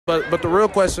But the real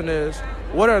question is,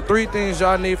 what are 3 things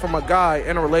y'all need from a guy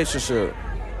in a relationship?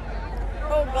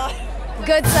 Oh God.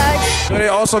 Good sex. Do they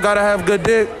also gotta have good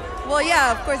dick? Well,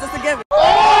 yeah, of course, that's a given.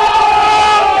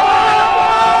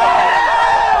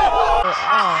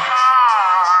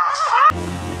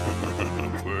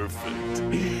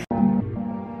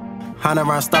 Hundred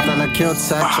round stuff in a kill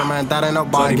section, man. That ain't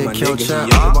nobody get killed yet.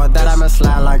 But that I been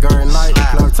slide like every night.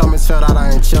 Plug told me chill that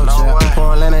I ain't chilled yet.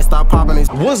 Pouring in, they stop popping these.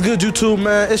 What's good, YouTube,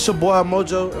 man? It's your boy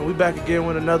Mojo, and we back again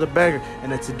with another banger.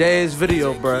 And in today's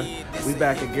video, bruh, we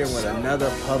back again with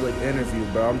another public interview,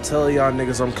 bro. I'm telling y'all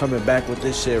niggas I'm coming back with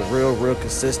this shit real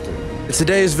consistent. In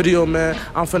today's video, man,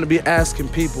 I'm finna be asking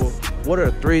people, what are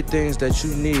 3 things that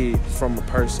you need from a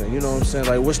person? You know what I'm saying?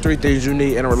 Like, what's 3 things you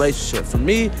need in a relationship? For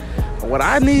me, what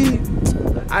I need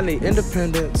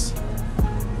independence,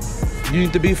 you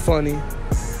need to be funny,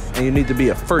 and you need to be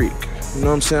a freak. You know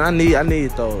what I'm saying? I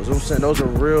need those. You know what I'm saying? Those are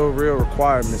real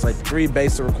requirements, like 3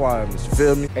 basic requirements. You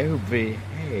feel me?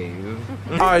 Behave.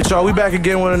 All right, y'all, we back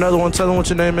again with another one. Tell them what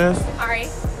your name is. Ari.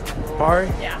 Ari?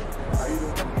 Yeah.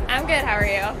 I'm good. How are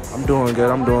you? I'm doing good.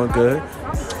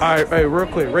 All right, hey, real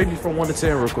quick. Rate me from 1 to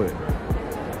 10 real quick.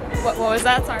 What was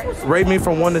that? Sorry. Rate me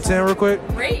from 1 to 10 real quick.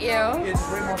 Rate you. Yeah,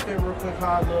 just rate my fit real quick.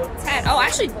 How I look. 10. Oh, I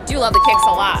actually do love the kicks a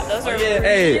lot. Those are Yeah, really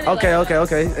hey,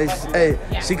 okay. Hey,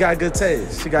 Yeah. She got good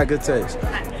taste.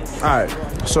 All right,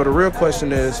 so the real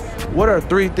question is, what are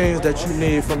 3 things that you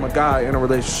need from a guy in a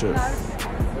relationship?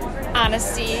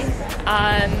 Honesty,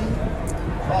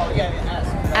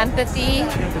 empathy,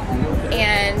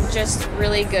 and just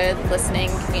really good listening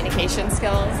communication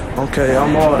skills. Okay,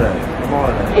 I'm all that.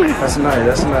 That's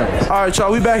nice. All right,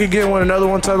 y'all, we back again with another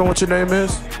one. Tell them what your name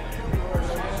is.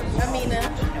 Amina.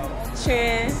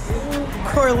 Trin.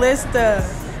 Corlista.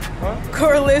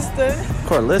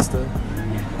 Corlista.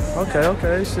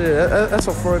 Okay, shit. That's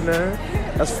a fun name.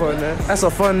 That's a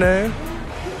fun name.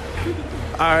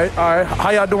 All right. How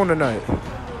y'all doing tonight?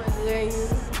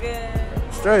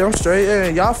 Straight, I'm straight. Yeah,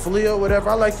 y'all flee or whatever.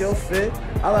 I like your fit.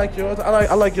 I like yours.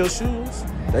 I like your shoes.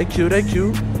 They cute.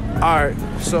 All right,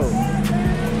 so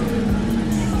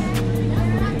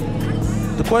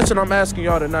the question I'm asking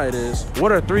y'all tonight is,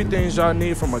 what are 3 things y'all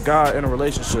need from a guy in a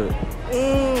relationship?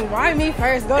 Why me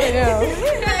first? Go to them.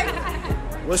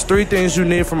 What's 3 things you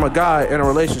need from a guy in a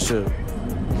relationship?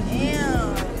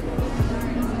 Damn.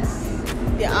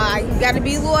 Yeah, you gotta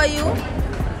be loyal.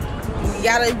 You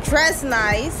gotta dress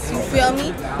nice. You feel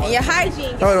me? And your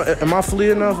hygiene. Oh, am I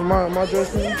flea enough? Am I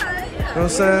dressed enough? You know what I'm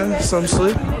saying? Some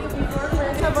sleep.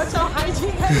 What's your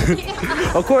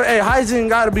hygiene? Of course, hey, hygiene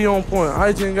gotta be on point.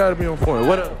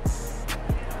 What up?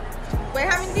 Wait,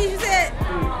 how many things you said?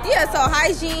 Yeah, so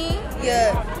hygiene.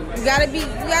 Yeah, you gotta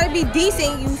be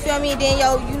decent. You feel me? And then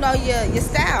your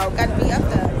style gotta be up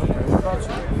there.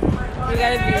 You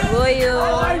gotta be loyal.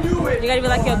 You gotta be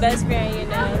like your best friend,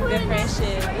 good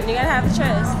friendship. And you gotta have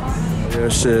trust. Yeah,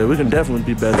 shit, we can definitely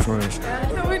be best friends.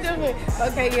 We're different.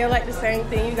 Okay, yeah, like the same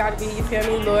thing. You gotta be, you feel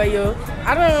me, loyal.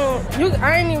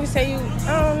 I ain't even say I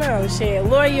don't know, shit.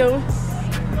 Loyal.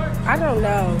 I don't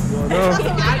know.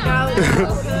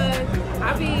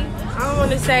 I don't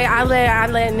want to say I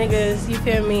let niggas, you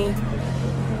feel me,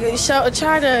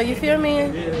 try to, you feel me?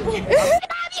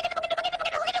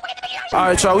 All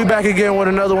right, y'all, we back again with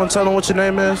another one. Tell them what your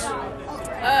name is.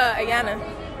 Ayana.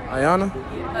 Ayana?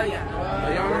 Oh,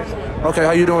 yeah. Okay,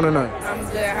 how you doing tonight? I'm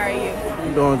good, how are you?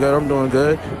 I'm doing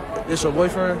good. This your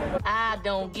boyfriend? I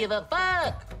don't give a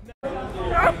fuck.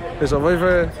 This your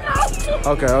boyfriend?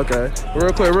 Okay.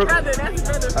 Real quick.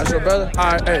 That's your brother?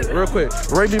 All right, hey, real quick.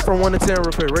 Rate me from 1 to 10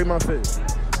 real quick. Rate my face.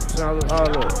 How I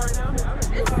look.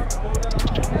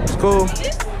 It's cool?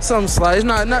 Something slight. It's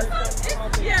not.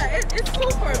 It's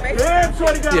cool for a baby.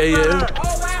 Yeah.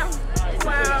 Oh, wow.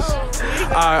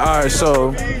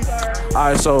 All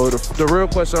right, so the real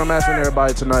question I'm asking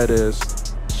everybody tonight is,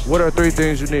 what are 3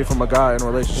 things you need from a guy in a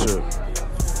relationship?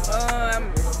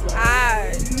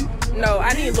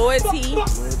 I need loyalty.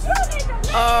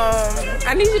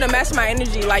 I need you to match my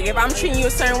energy. Like, if I'm treating you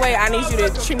a certain way, I need you to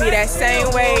treat me that same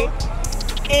way.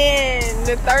 And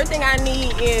the 3rd thing I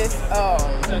need is,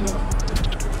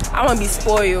 I want to be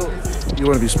spoiled. You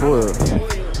want to be spoiled?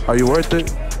 Are you worth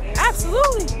it?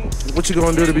 Absolutely. What you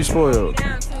gonna do to be spoiled?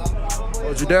 Down too.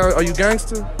 Oh, you down? Are you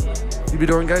gangster? You be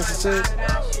doing gangster shit?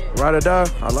 Ride or die?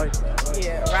 I like it.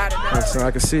 Yeah, ride or die.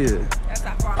 I can see it.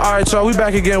 All right, y'all, we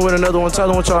back again with another one. Tell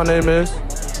them what y'all name is.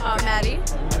 Maddie.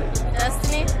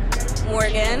 Destiny.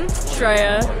 Morgan.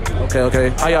 Shreya. Okay.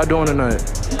 How y'all doing tonight?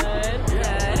 Good.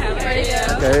 How are you?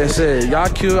 Okay, that's it. Y'all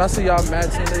cute. I see y'all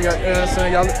matching. You know what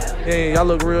I'm saying? Y'all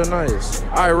look real nice.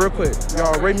 All right, real quick.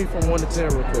 Y'all rate me from 1 to 10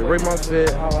 real quick. Rate my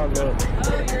fit, how I look.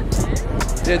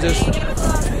 Yeah, just.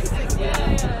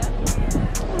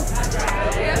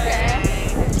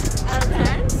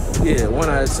 Yeah, 1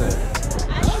 out of 10.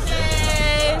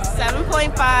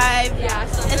 7.5. Yeah.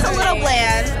 It's a little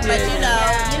bland, but you know.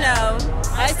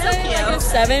 I'd say like a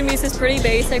 7 because it's pretty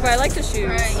basic, but I like the shoes.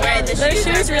 Right, the Their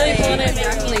shoes really pulling it.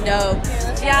 definitely dope.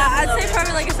 Yeah, I'd say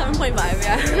probably like a 7.5.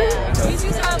 Yeah. These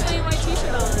shoes have a plain white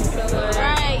T-shirt on, so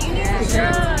Right, you need to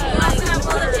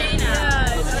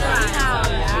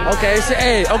Okay, so,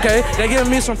 hey, okay, they giving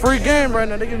me some free game right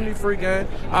now. They giving me free game.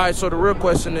 All right, so the real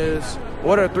question is,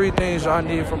 what are 3 things y'all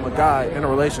need from a guy in a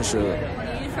relationship?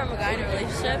 need from a guy in a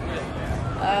relationship.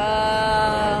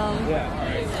 I don't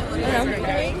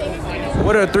know.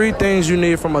 What are 3 things you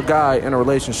need from a guy in a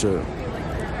relationship?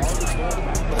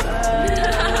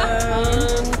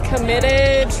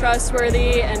 Committed,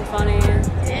 trustworthy, and funny.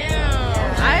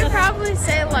 I'd probably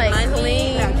say like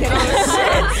clean. I'm kidding.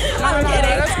 I'm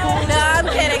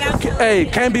kidding. Hey,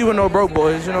 can't be with no broke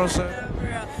boys, you know what I'm saying?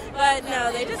 But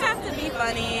no, they just have to be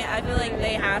funny. I feel like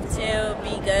they have to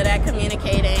be good at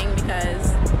communicating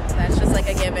because that's just like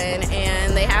a given.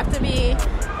 And they have to be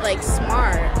like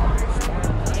smart.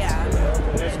 Yeah.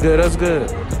 That's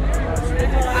good.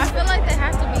 I feel like they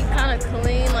have to be kind of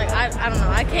clean. Like I don't know.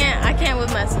 I can't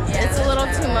with messes. It's a little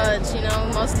too much, you know.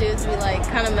 Most dudes be like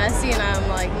kind of messy, and I'm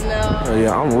like, no. Oh,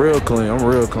 yeah, I'm real clean.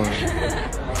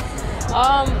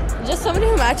 Just somebody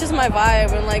who matches my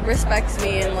vibe and like respects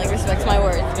me and like respects my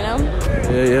worth, you know?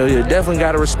 Yeah. Definitely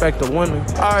gotta respect the women.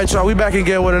 All right, y'all, we back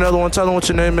again with another one. Tell them what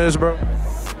your name is, bro.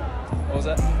 What was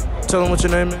that? Tell them what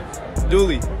your name is.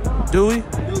 Dooley. Dooley?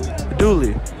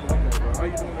 Dooley.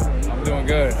 I'm doing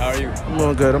good. How are you? I'm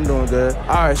doing good. All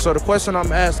right, so the question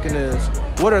I'm asking is,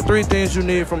 what are 3 things you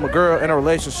need from a girl in a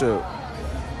relationship?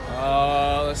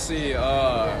 Let's see.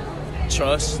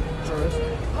 Trust.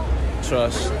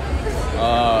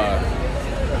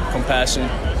 Compassion.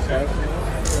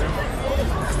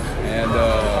 And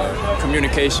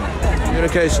communication.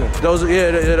 Those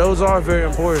are very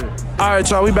important. All right,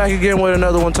 y'all, we back again with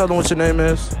another one. Tell them what your name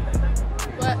is.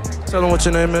 What? Tell them what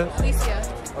your name is. Alicia.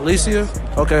 Alicia?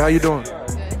 Okay, how you doing?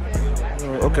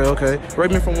 Okay.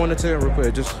 Rate me from 1 to 10 real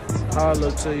quick. Just how I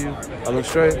look to you. I look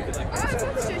straight.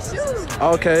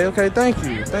 Okay, thank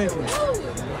you.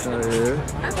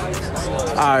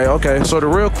 Alright, okay. So the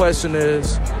real question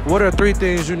is, what are 3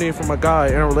 things you need from a guy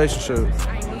in a relationship?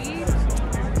 I need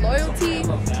loyalty,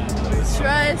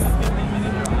 trust.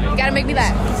 You gotta make me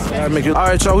that.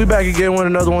 Alright, y'all, we back again with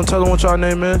another one. Tell them what y'all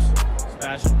name is.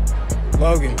 Passion.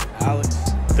 Logan. Alex.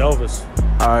 Delvis.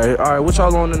 Alright, what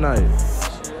y'all on tonight?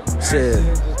 Shit.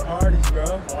 Parties,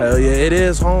 bro. Hell yeah, it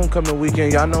is homecoming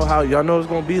weekend. Y'all know it's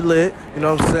gonna be lit, you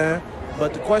know what I'm saying?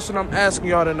 But the question I'm asking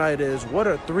y'all tonight is, what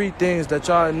are 3 things that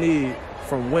y'all need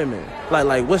from women?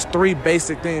 Like what's 3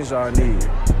 basic things y'all need?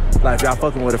 Like if y'all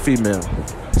fucking with a female.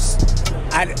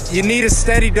 You need a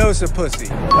steady dose of pussy.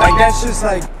 Like that's just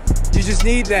like, you just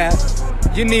need that.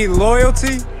 You need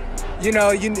loyalty. You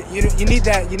know, you need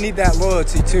that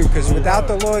loyalty too, because without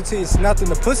the loyalty, it's nothing.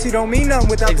 The pussy don't mean nothing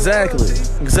without the loyalty.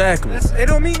 Exactly. It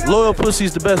don't mean nothing. Loyal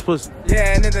pussy's the best pussy.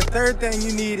 Yeah, and then the third thing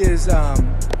you need is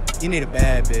you need a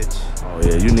bad bitch. Oh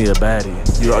yeah, you need a baddie.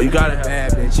 You gotta have a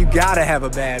bad bitch. You gotta have a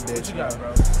bad bitch, bro.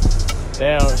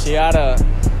 Damn, she had a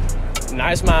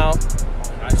nice smile,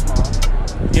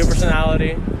 good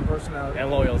personality, and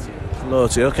loyalty.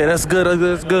 Loyalty. Okay, that's good.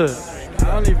 That's good. I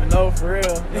don't even know for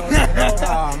real.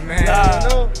 Oh man.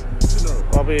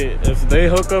 Probably if they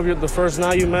hook up the first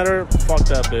night you met her, fuck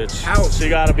that bitch. Ouch. She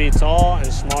gotta be tall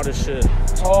and smart as shit.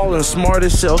 Tall and smart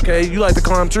as shit. Okay, you like to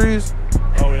climb trees?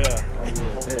 Oh yeah.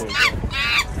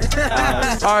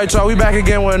 All right, y'all, we back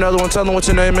again with another one. Tell them what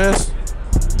your name is.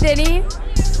 Diddy,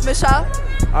 Michelle.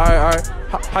 All right.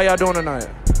 How y'all doing tonight?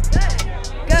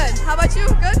 Good. How about you?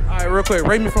 Good. All right, real quick.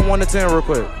 Rate me from 1 to 10 real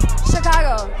quick.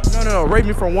 Chicago. No. Rate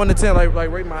me from 1 to 10. Like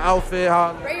rate my outfit.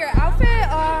 How? Rate your outfit.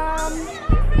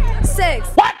 6.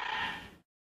 What?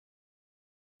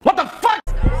 What the fuck?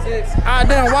 6. Ah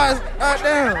damn.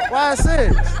 Why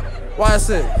 6? Why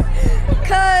 6?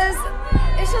 Cause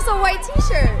it's just a white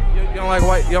T-shirt. You don't like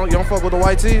white? You don't fuck with the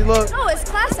white tee? Look. No, it's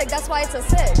classic. That's why it's a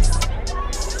 6.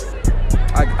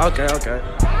 Okay.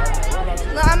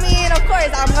 No, I mean, of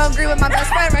course, I'm gonna agree with my best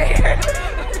friend right here.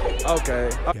 Okay.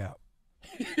 Yeah.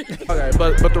 Okay,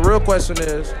 but the real question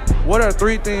is, what are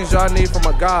 3 things y'all need from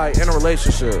a guy in a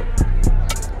relationship?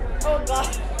 Oh God.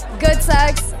 Good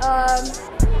sex.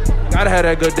 Gotta have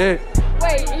that good dick.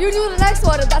 Wait, you do the next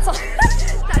one. That's all.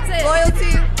 That's it.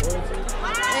 Loyalty.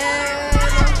 And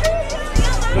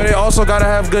But they also gotta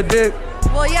have good dick.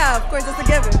 well, yeah, of course, it's a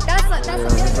given. That's a given.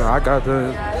 I got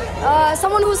the.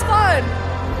 Someone who's fun.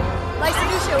 likes to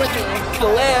do shit with me.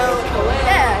 Hello.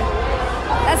 Yeah,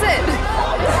 that's it.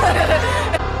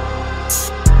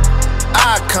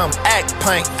 I come act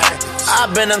punk. I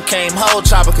been done came whole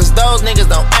chopper, cause those niggas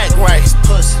don't act right.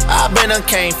 I been done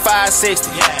came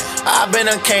 560. I been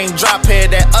done came drop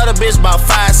head, that other bitch about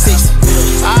 560.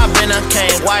 I been done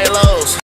came white lows.